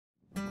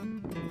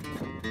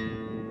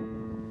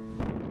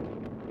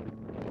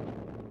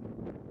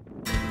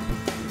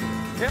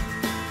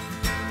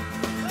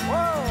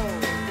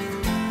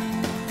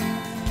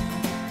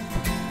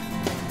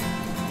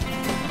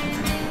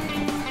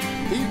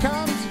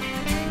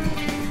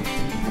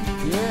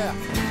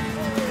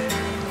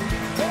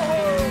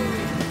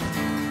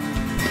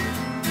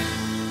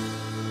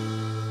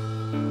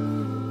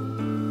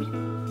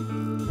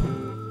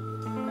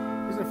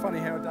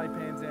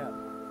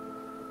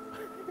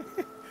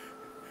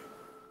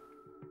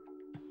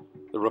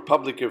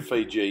Republic of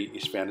Fiji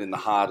is found in the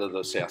heart of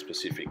the South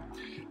Pacific.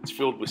 It's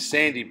filled with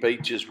sandy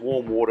beaches,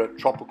 warm water,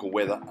 tropical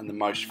weather, and the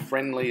most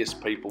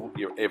friendliest people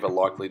you're ever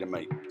likely to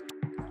meet.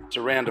 It's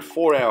around a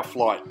 4-hour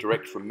flight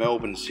direct from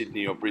Melbourne,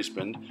 Sydney or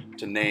Brisbane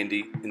to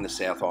Nadi in the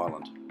South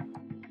Island.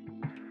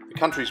 The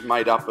country is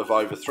made up of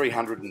over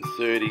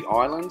 330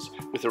 islands,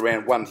 with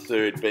around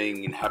 1/3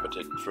 being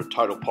inhabited, for a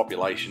total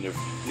population of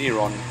near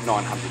on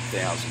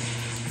 900,000.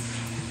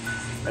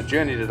 Our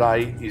journey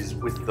today is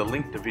with the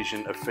Link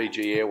Division of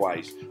Fiji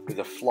Airways, with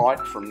a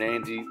flight from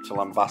Nadi to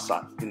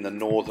Lambasa in the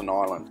Northern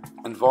Island.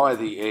 And via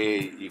the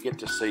air you get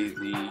to see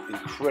the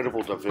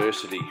incredible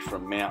diversity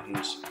from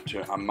mountains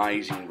to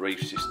amazing reef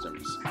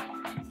systems.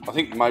 I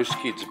think most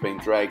kids have been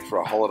dragged for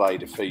a holiday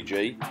to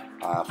Fiji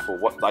for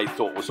what they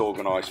thought was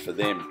organised for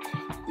them.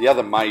 The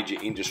other major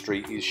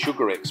industry is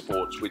sugar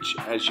exports, which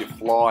as you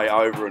fly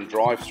over and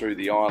drive through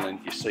the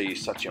island you see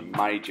is such a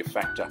major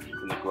factor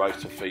in the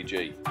growth of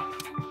Fiji.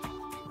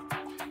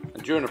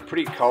 During a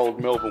pretty cold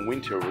Melbourne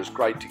winter, it was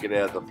great to get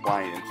out of the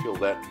plane and feel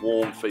that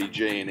warm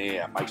Fijian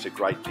air. It makes a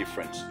great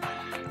difference.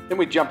 Then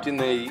we jumped in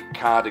the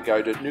car to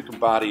go to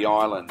Nukumbati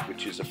Island,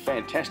 which is a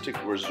fantastic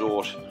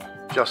resort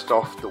just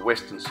off the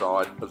western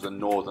side of the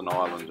northern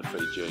island of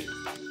Fiji.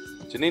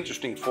 It's an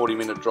interesting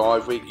 40-minute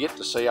drive where you get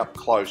to see up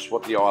close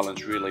what the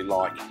island's really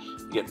like.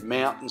 You get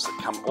mountains that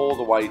come all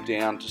the way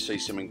down to see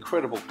some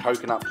incredible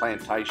coconut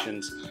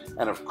plantations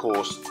and of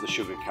course the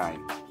sugar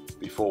cane,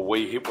 before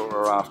we hit what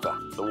we're after,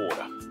 the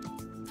water.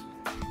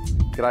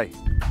 G'day,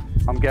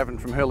 I'm Gavin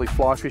from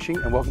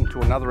HurleysFlyFishing and welcome to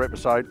another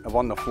episode of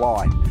On the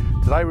Fly.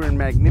 Today we're in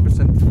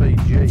magnificent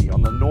Fiji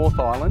on the North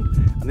Island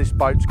and this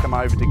boat's come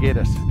over to get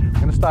us. We're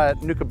going to stay at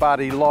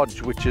Nukumbati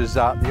Lodge, which is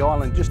the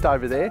island just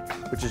over there,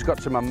 which has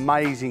got some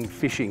amazing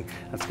fishing.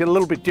 It's getting a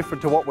little bit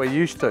different to what we're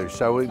used to,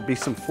 so it'll be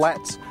some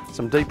flats,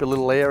 some deeper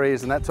little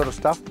areas and that sort of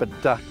stuff, but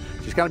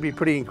it's going to be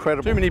pretty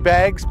incredible. Too many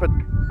bags, but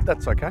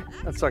that's okay,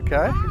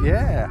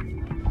 yeah.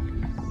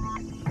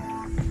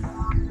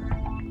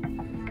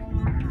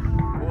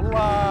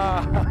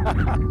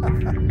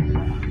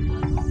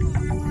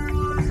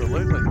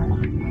 Absolutely.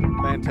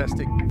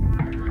 Fantastic.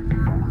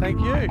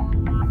 Thank you.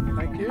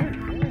 Thank you.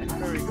 Yeah,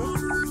 very good.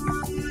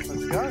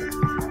 Let's go.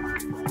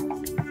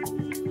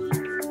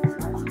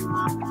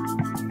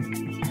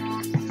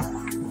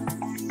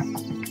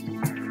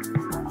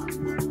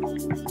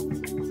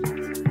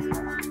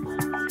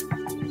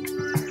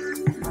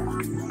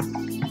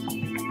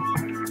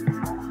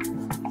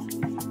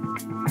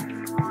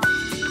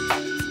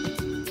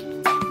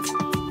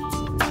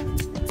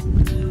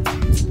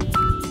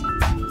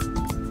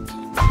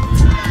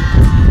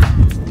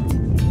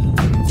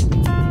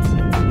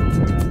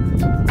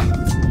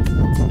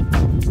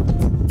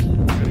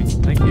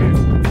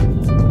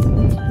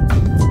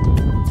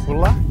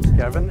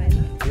 Gavin,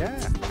 yeah,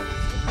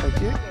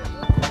 thank you.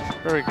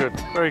 Very good,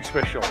 very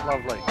special,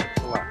 lovely.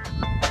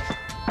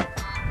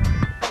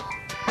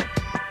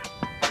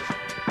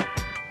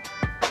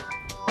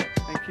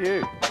 Thank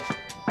you.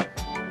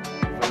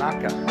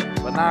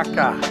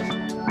 Vanaka.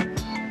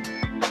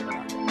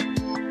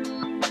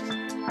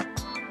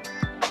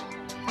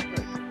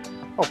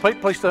 Oh, Pete,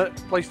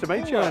 pleased to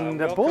meet you, and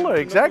Bulla,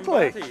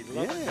 exactly.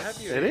 Yeah,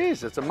 it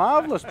is. It's a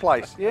marvellous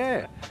place.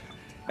 Yeah.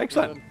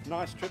 Excellent.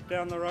 Nice trip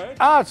down the road.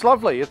 Ah, it's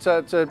lovely. It's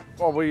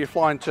well, you're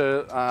flying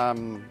to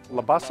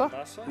Lambasa.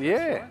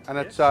 Yeah, right. And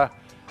it's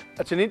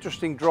an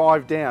interesting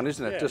drive down,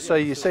 isn't it? Yeah,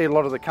 you see a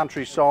lot of the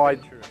countryside.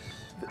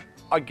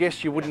 I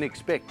guess you wouldn't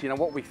expect,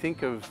 what we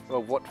think of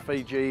what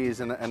Fiji is,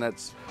 and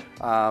it's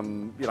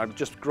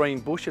just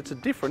green bush. It's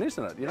different,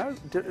 isn't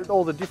it?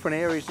 All the different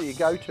areas that you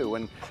go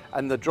to,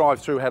 and the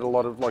drive through had a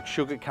lot of like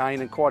sugar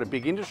cane and quite a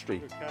big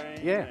industry.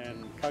 Yeah.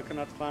 And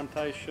coconut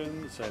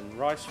plantations and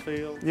rice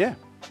fields. Yeah.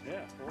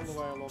 Yeah, all the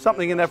way along.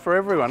 Something in there for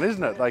everyone,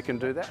 isn't it? They can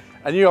do that.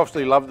 And you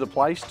obviously love the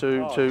place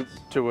to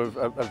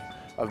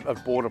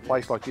have bought a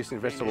place like this,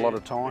 invested a lot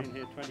of time. Been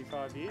here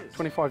 25 years.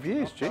 25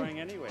 years, Not gee. going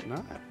anywhere.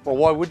 No. Well,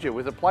 why would you?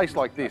 With a place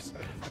like this,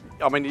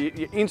 I mean,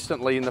 you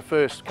instantly in the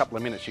first couple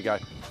of minutes you go,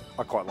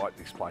 I quite like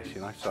this place,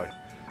 So,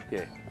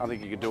 yeah, I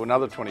think you could do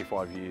another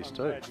 25 years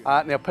too.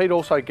 Now, Pete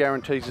also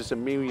guarantees us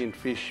 1 million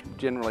fish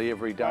generally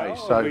every day.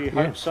 Well, so we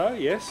hope so.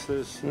 Yes,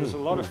 there's a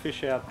lot of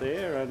fish out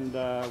there, and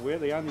we're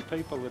the only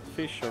people that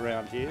fish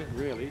around here,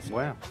 really. So.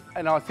 Wow.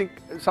 And I think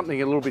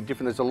something a little bit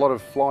different. There's a lot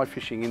of fly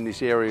fishing in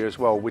this area as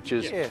well, which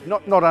is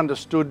not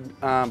understood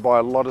by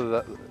a lot of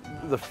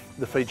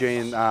the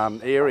Fijian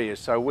areas.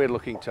 So we're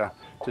looking to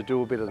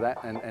do a bit of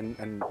that,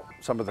 and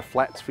some of the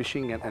flats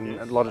fishing, and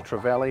a lot of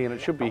trevally, and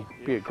it should be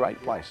a great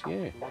place. Yeah.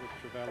 A lot of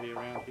trevally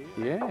around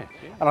here. Yeah.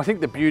 And I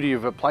think the beauty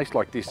of a place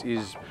like this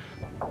is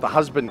the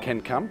husband can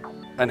come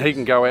and he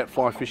can go out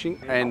fly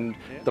fishing, and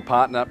the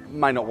partner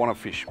may not want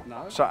to fish.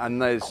 No. So,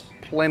 and there's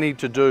plenty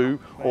to do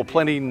or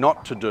plenty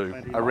not to do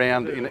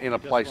around in a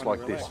place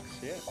like this.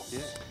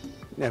 Yeah.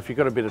 Now, if you've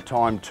got a bit of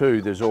time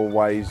too, there's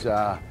always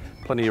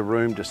plenty of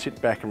room to sit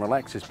back and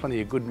relax. There's plenty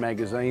of good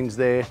magazines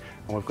there,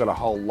 and we've got a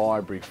whole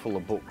library full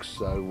of books.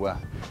 So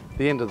at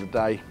the end of the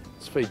day,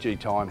 It's Fiji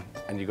time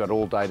and you've got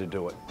all day to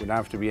do it. You don't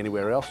have to be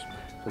anywhere else,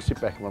 so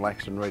sit back and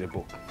relax and read a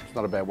book. It's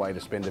not a bad way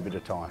to spend a bit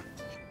of time.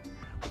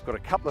 We've got a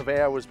couple of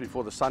hours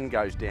before the sun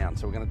goes down,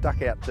 so we're going to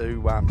duck out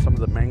to some of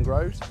the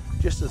mangroves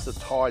just as the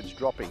tide's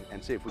dropping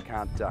and see if we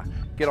can't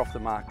get off the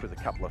mark with a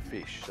couple of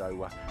fish.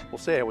 So we'll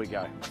see how we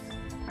go.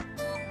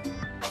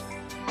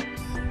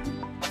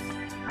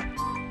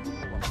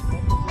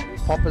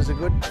 Poppers are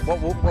good.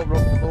 What will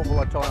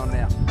I tie on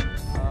now?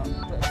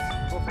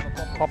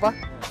 Popper?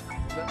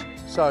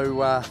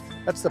 So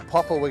that's the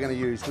popper we're going to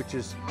use, which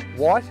is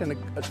white and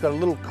it's got a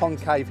little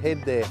concave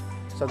head there.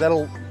 So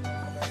that'll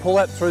pull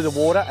that through the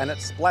water and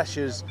it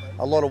splashes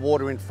a lot of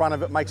water in front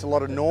of it, makes a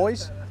lot of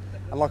noise,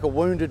 and like a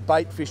wounded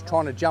bait fish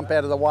trying to jump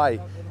out of the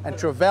way. And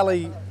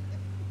trevally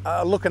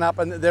are looking up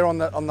and they're on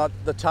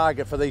the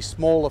target for these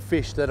smaller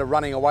fish that are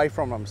running away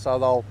from them.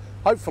 So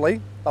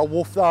hopefully they'll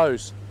wolf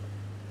those.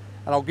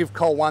 And I'll give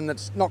Cole one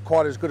that's not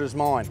quite as good as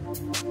mine.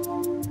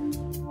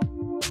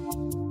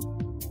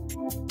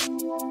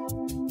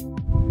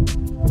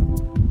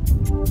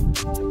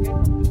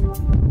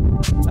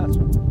 That was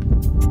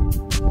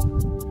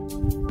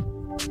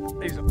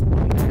a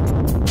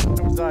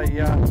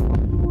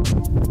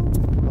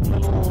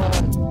little,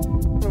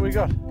 what do we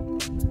got?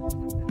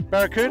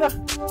 Barracuda?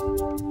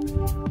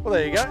 Well,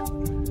 there you go.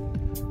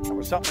 That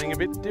was something a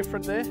bit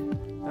different there.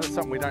 That's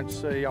something we don't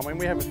see. I mean,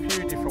 we have a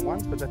few different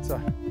ones, but that's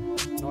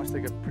nice.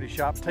 They've got pretty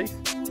sharp teeth.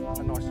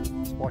 And nice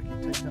and spiky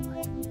teeth, don't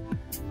they?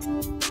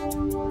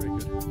 Very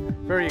good.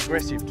 Very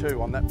aggressive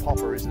too on that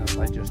popper, isn't it?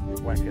 They just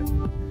whack it.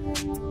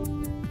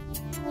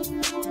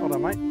 Hold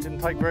on, mate. Didn't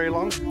take very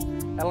long.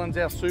 Alan's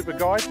our super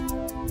guide.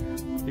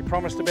 He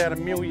promised about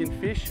 1 million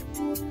fish.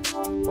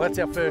 Well, that's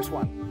our first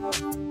one.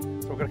 So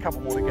we've got a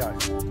couple more to go.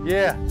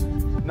 Yeah,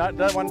 no,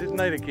 that one didn't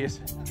need a kiss.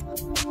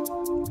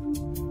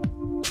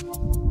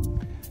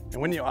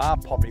 And when you are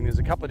popping, there's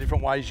a couple of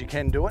different ways you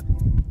can do it.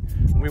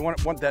 And we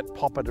want that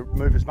popper to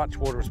move as much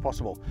water as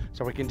possible.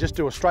 So we can just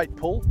do a straight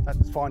pull,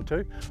 that's fine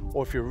too.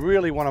 Or if you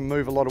really want to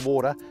move a lot of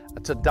water,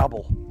 it's a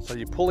double. So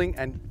you're pulling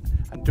and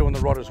doing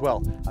the rod as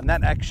well. And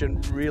that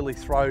action really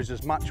throws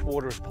as much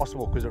water as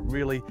possible because it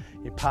really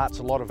imparts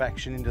a lot of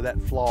action into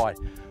that fly.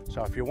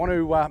 So if you want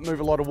to move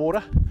a lot of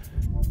water,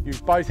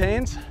 use both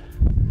hands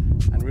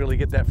and really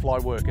get that fly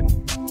working.